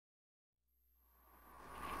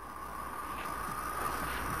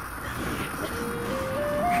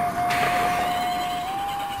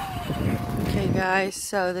guys,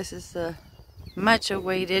 so this is the much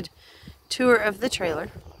awaited tour of the trailer.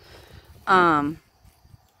 Of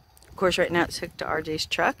course right now it's hooked to RJ's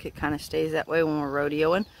truck. It kind of stays that way when we're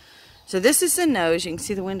rodeoing. So this is the nose. You can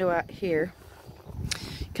see the window out here.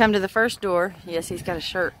 Come to the first door. Yes, he's got a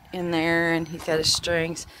shirt in there and he's got his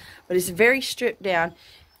strings, but it's very stripped down.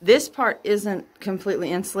 This part isn't completely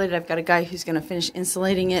insulated. I've got a guy who's going to finish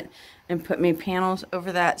insulating it and put me panels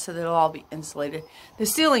over that so that it'll all be insulated. The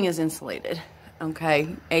ceiling is insulated.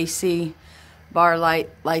 Okay, AC, bar light,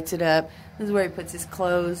 lights it up. This is where he puts his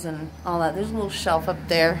clothes and all that. There's a little shelf up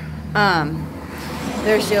there.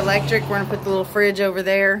 There's the electric. We're going to put the little fridge over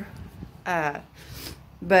there.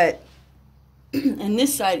 But, and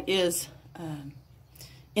this side is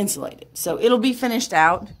insulated. So it'll be finished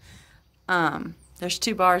out. There's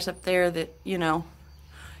two bars up there that, you know,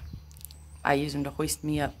 I use them to hoist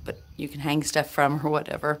me up, but you can hang stuff from or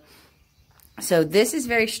whatever. So this is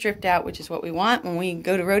very stripped out, which is what we want. When we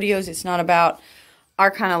go to rodeos, it's not about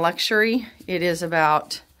our kind of luxury. It is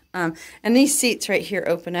about, and these seats right here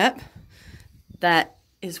open up. That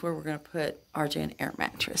is where we're going to put RJ an air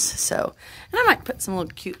mattress. So, and I might put some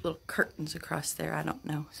little cute little curtains across there. I don't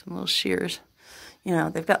know, some little shears. You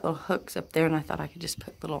know, they've got little hooks up there, and I thought I could just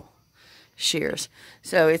put little shears.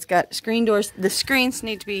 So it's got screen doors. The screens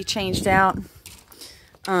need to be changed out.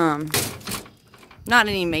 Not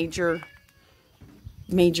any major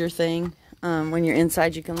thing. When you're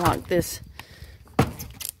inside, you can lock this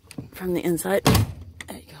from the inside.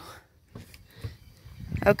 There you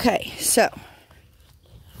go. Okay, so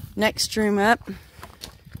next room up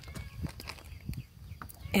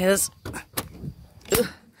is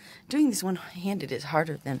doing this one-handed is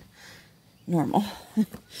harder than normal.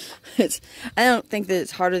 I don't think that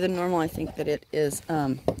it's harder than normal. I think that it is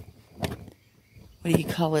what do you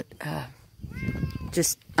call it?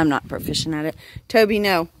 Just I'm not proficient at it. Toby,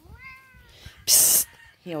 no. Psst.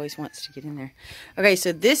 He always wants to get in there. Okay,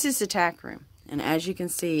 so this is the tack room, and as you can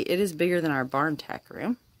see, it is bigger than our barn tack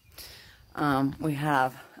room. We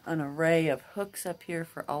have an array of hooks up here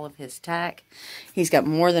for all of his tack. He's got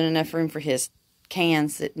more than enough room for his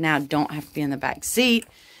cans that now don't have to be in the back seat.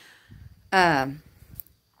 Got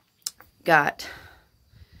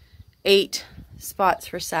 8 spots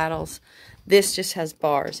for saddles. This just has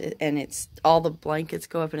bars, and it's all the blankets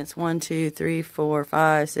go up, and it's 1, 2, 3, 4,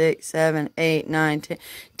 5, 6, 7, 8, 9,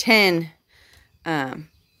 10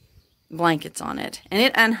 blankets on it. And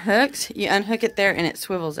it unhooks. You unhook it there and it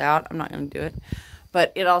swivels out. I'm not going to do it.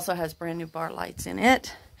 But it also has brand new bar lights in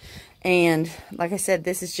it. And like I said,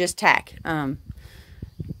 this is just tack.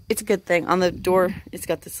 It's a good thing. On the door, it's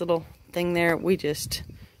got this little thing there. We just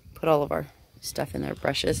put all of our stuff in there,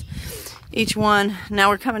 brushes. Each one. Now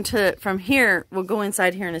we're coming to, from here, we'll go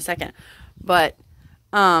inside here in a second. But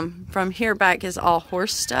from here back is all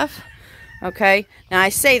horse stuff. Okay, now I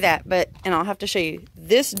say that, but, and I'll have to show you,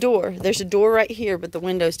 this door, there's a door right here, but the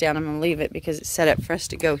window's down. I'm going to leave it because it's set up for us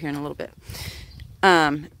to go here in a little bit.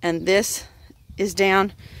 And this is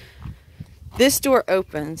down. This door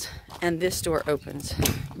opens, and this door opens,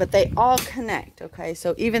 but they all connect, okay?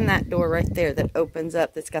 So even that door right there that opens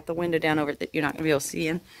up, that's got the window down over it that you're not going to be able to see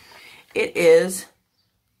in, it is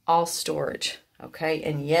all storage, okay?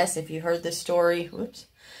 And yes, if you heard the story, whoops,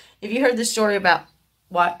 if you heard the story about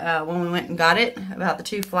what when we went and got it, about the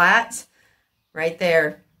 2 flats, right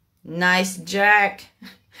there, nice jack,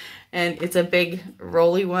 and it's a big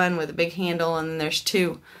rolly one with a big handle, and then there's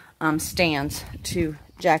 2 stands to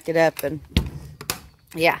jack it up. And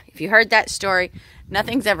yeah, if you heard that story,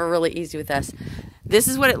 nothing's ever really easy with us. This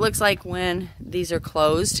is what it looks like when these are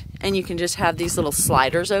closed, and you can just have these little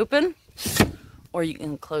sliders open, or you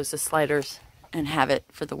can close the sliders and have it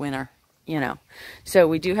for the winter, you know. So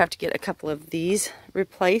we do have to get a couple of these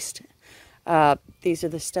replaced. These are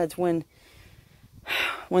the studs. When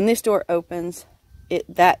this door opens,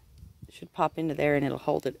 that should pop into there and it'll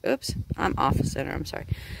hold it. Oops, I'm off of center, I'm sorry.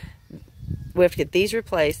 We have to get these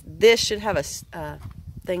replaced. This should have a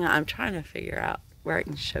thing. I'm trying to figure out where I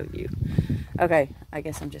can show you. Okay, I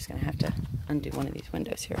guess I'm just going to have to undo one of these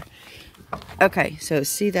windows here. Okay, so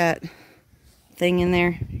see that thing in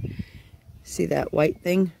there? See that white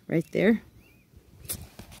thing right there?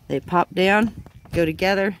 They pop down, go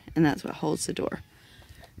together, and that's what holds the door.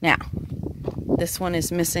 Now, this one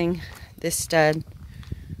is missing this stud,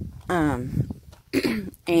 and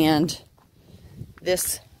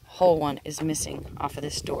this whole one is missing off of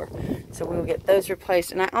this door. So we will get those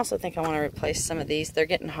replaced. And I also think I want to replace some of these. They're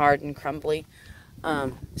getting hard and crumbly,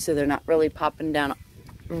 so they're not really popping down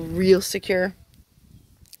real secure.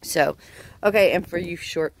 So, okay, and for you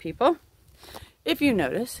short people, if you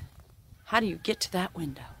notice, how do you get to that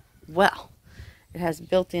window? Well, it has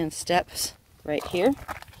built-in steps right here,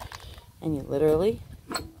 and you literally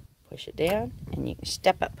push it down and you can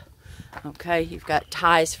step up. Okay, you've got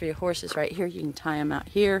ties for your horses right here. You can tie them out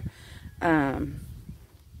here.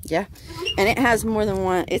 Yeah, and it has more than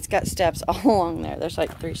one. It's got steps all along there. There's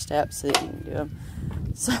like 3 steps so that you can do them.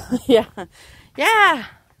 So yeah.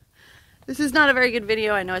 This is not a very good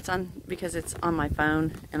video. I know it's on because it's on my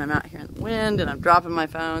phone and I'm out here in the wind and I'm dropping my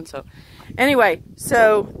phone. So anyway,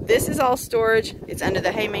 so this is all storage. It's under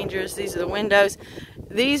the hay mangers. These are the windows.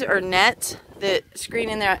 These are nets that screen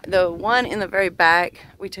in there. The one in the very back,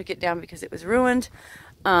 we took it down because it was ruined.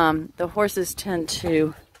 The horses tend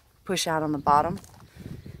to push out on the bottom.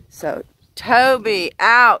 So Toby,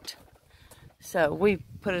 out. So we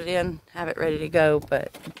put it in, have it ready to go,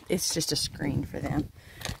 but it's just a screen for them.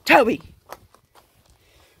 Toby!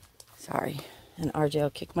 Sorry. And RJ will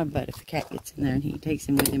kick my butt if the cat gets in there and he takes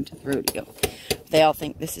him with him to the rodeo. They all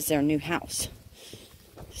think this is their new house.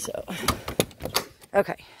 So,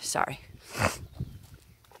 okay, sorry.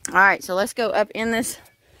 Alright, so let's go up in this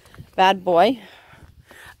bad boy.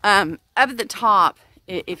 Up at the top,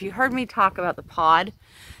 if you heard me talk about the pod,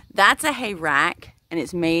 that's a hay rack, and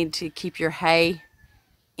it's made to keep your hay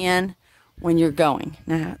in when you're going.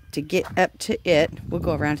 Now, to get up to it, we'll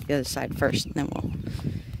go around to the other side first, and then we'll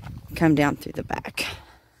come down through the back.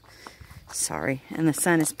 Sorry, and the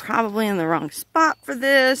sun is probably in the wrong spot for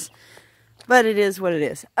this, but it is what it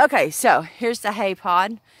is. Okay, so here's the hay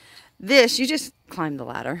pod. This, you just climb the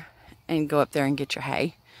ladder and go up there and get your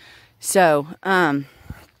hay. So,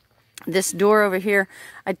 this door over here,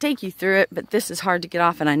 I'd take you through it, but this is hard to get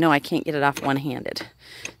off, and I know I can't get it off one-handed.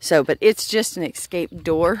 So, but it's just an escape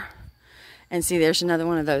door. And see, there's another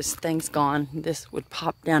one of those things gone. This would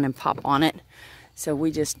pop down and pop on it. So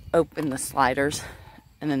we just open the sliders.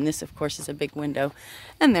 And then this, of course, is a big window.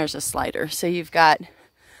 And there's a slider. So you've got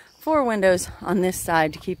 4 windows on this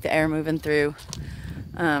side to keep the air moving through.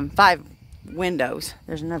 5 windows.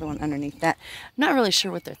 There's another one underneath that. I'm not really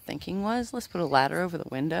sure what their thinking was. Let's put a ladder over the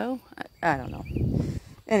window. I don't know.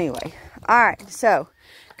 Anyway. Alright, so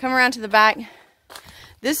come around to the back.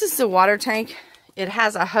 This is the water tank. It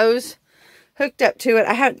has a hose hooked up to it.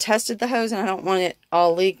 I haven't tested the hose and I don't want it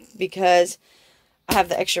all leaked because I have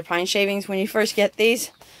the extra pine shavings. When you first get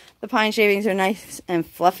these, the pine shavings are nice and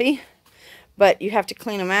fluffy, but you have to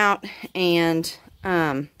clean them out, and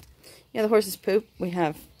yeah, the horses poop. We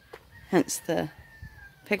have, hence the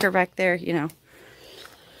picker back there, you know.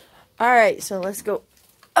 Alright, so let's go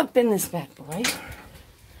up in this bad boy.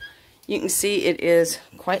 You can see it is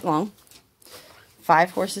quite long.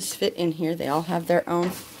 5 horses fit in here. They all have their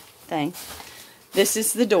own thing. This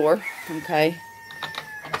is the door, okay?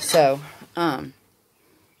 So,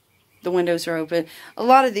 the windows are open. A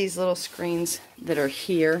lot of these little screens that are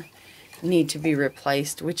here need to be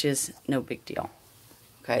replaced, which is no big deal.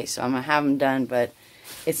 Okay, so I'm going to have them done, but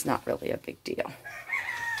it's not really a big deal.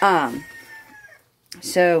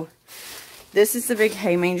 So, this is the big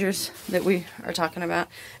hay mangers that we are talking about.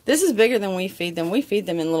 This is bigger than we feed them. We feed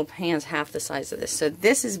them in little pans half the size of this. So,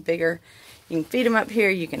 this is bigger. You can feed them up here.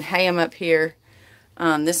 You can hay them up here.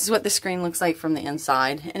 This is what the screen looks like from the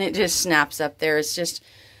inside, and it just snaps up there. It's just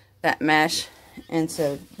that mesh, and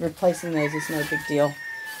so replacing those is no big deal.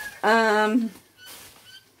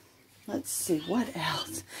 Let's see, what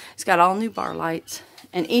else? It's got all new bar lights,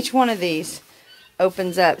 and each one of these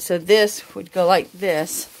opens up. So this would go like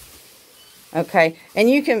this, okay? And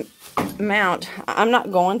you can mount, I'm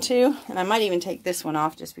not going to, and I might even take this one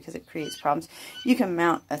off just because it creates problems. You can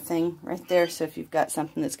mount a thing right there, so if you've got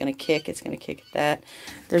something that's going to kick, it's going to kick at that.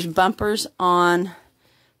 There's bumpers on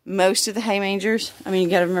most of the hay mangers. I mean, you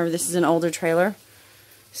got to remember this is an older trailer.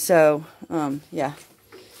 So, yeah.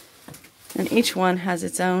 And each one has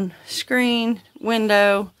its own screen,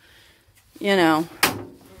 window, you know.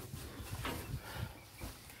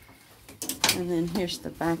 And then here's the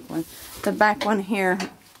back one. The back one here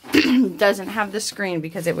doesn't have the screen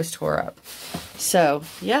because it was tore up. So,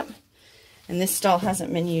 yep. And this stall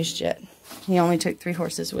hasn't been used yet. He only took 3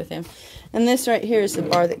 horses with him. And this right here is the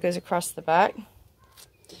bar that goes across the back.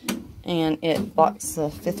 And it blocks the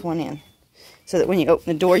 5th one in. So that when you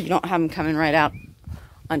open the door, you don't have them coming right out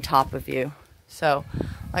on top of you. So,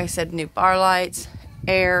 like I said, new bar lights,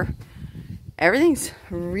 air. Everything's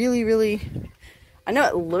really, really... I know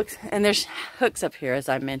it looks... And there's hooks up here, as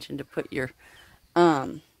I mentioned, to put your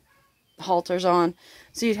halters on.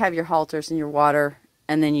 So you'd have your halters and your water,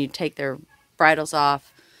 and then you'd take their bridles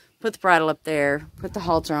off, put the bridle up there, put the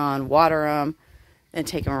halter on, water them, then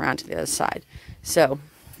take them around to the other side. So,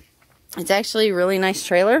 it's actually a really nice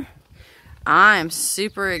trailer. I'm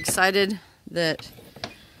super excited that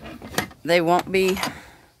they won't be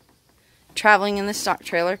traveling in the stock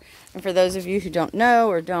trailer. And for those of you who don't know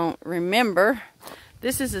or don't remember,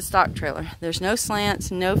 this is a stock trailer. There's no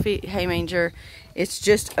slants, no hay manger. It's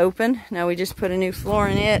just open. Now we just put a new floor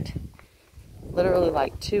in it literally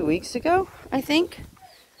like 2 weeks ago, I think.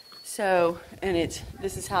 So, and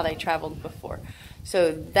this is how they traveled before.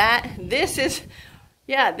 So this is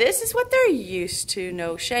what they're used to.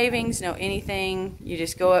 No shavings, no anything. You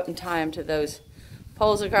just go up and tie them to those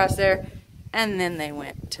poles across there. And then they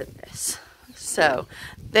went to this. So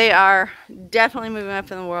they are definitely moving up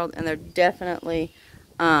in the world, and they're definitely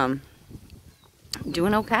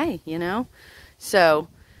doing okay, you know. So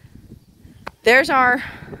there's our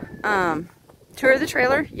tour of the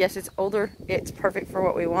trailer. Yes, it's older. It's perfect for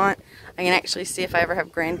what we want. I can actually see if I ever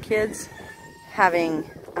have grandkids having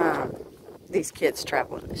these kids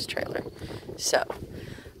travel in this trailer. So,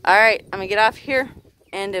 all right, I'm gonna get off here.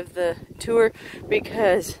 End of the tour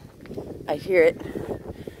because I hear it.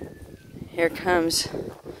 Here comes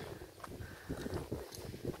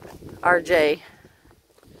RJ.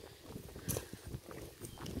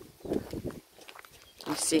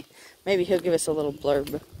 Let's see. Maybe he'll give us a little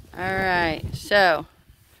blurb. Alright, so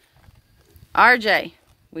RJ,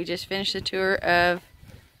 we just finished the tour of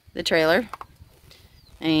the trailer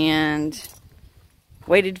and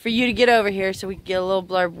waited for you to get over here so we could get a little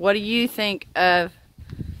blurb. What do you think of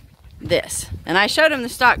this? And I showed him the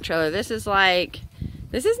stock trailer. This is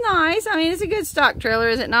nice. I mean, it's a good stock trailer,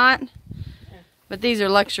 is it not? But these are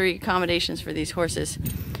luxury accommodations for these horses.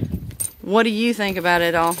 What do you think about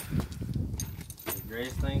it all? The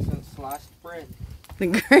greatest thing since sliced bread. The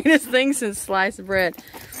greatest thing since sliced bread.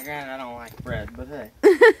 Again, I don't like bread, but hey.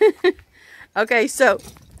 Okay, so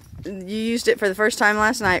you used it for the first time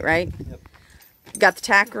last night, right? Yep. Got the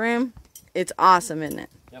tack room. It's awesome, isn't it?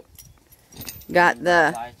 Yep. Got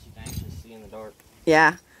the lights you can actually see in the dark.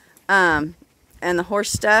 Yeah. And the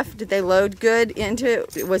horse stuff, did they load good into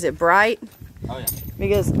it? Was it bright? Oh yeah.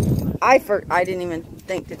 Because I didn't even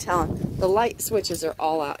think to tell him. The light switches are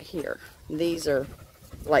all out here. These are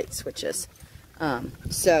light switches.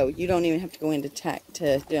 So you don't even have to go into tech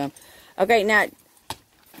to do them. Okay, now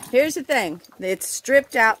here's the thing. It's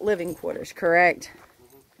stripped out living quarters, correct?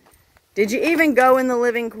 Did you even go in the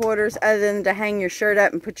living quarters other than to hang your shirt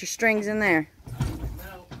up and put your strings in there?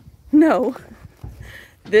 No.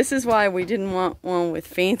 This is why we didn't want one with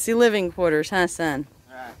fancy living quarters, huh, son?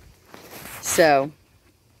 Right. So,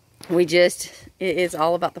 it's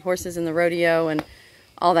all about the horses and the rodeo and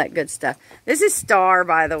all that good stuff. This is Star,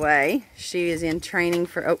 by the way. She is in training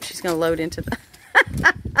for, oh, she's going to load into the,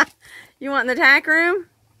 you want in the tack room?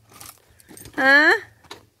 Huh?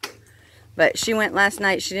 But she went last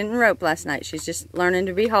night. She didn't rope last night. She's just learning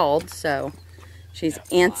to be hauled, so she's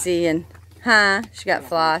antsy and, huh? She got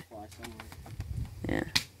fly. Yeah.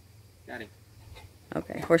 Got him.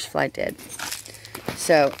 Okay, horsefly dead.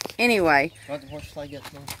 So, anyway. Want the horsefly get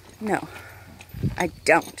some? No, I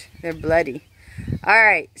don't. They're bloody.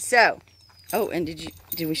 Alright, so. Oh, and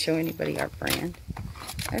did we show anybody our brand?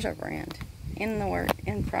 There's our brand.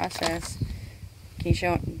 In process. Can you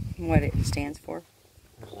show what it stands for?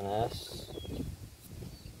 There's an S.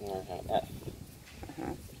 And there's an F.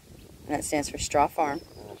 And that stands for Straw Farm.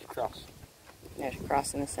 And there's a cross. There's a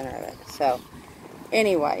cross in the center of it. So,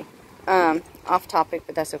 anyway, off topic,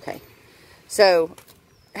 but that's okay. So,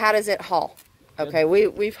 how does it haul? Okay,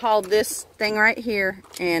 we've hauled this thing right here,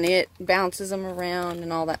 and it bounces them around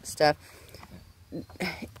and all that stuff.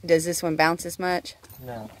 Does this one bounce as much?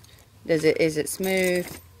 No. Is it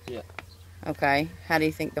smooth? Yeah. Okay. How do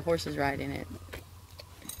you think the horses ride in it?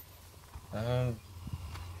 About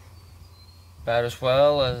as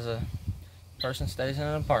well as a person stays in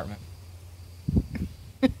an apartment.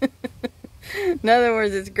 In other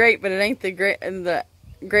words, it's great, but it ain't the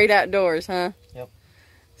great outdoors, huh? Yep.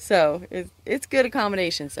 So it's good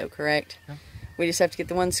accommodations, though, correct? Yep. We just have to get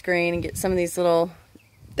the one screen and get some of these little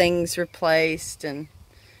things replaced, and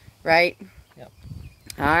right? Yep.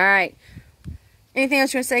 All right. Anything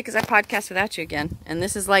else you want to say? Because I podcast without you again, and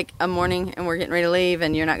this is like a morning, and we're getting ready to leave,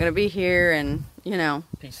 and you're not going to be here, and you know.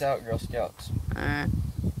 Peace out, Girl Scouts. All right.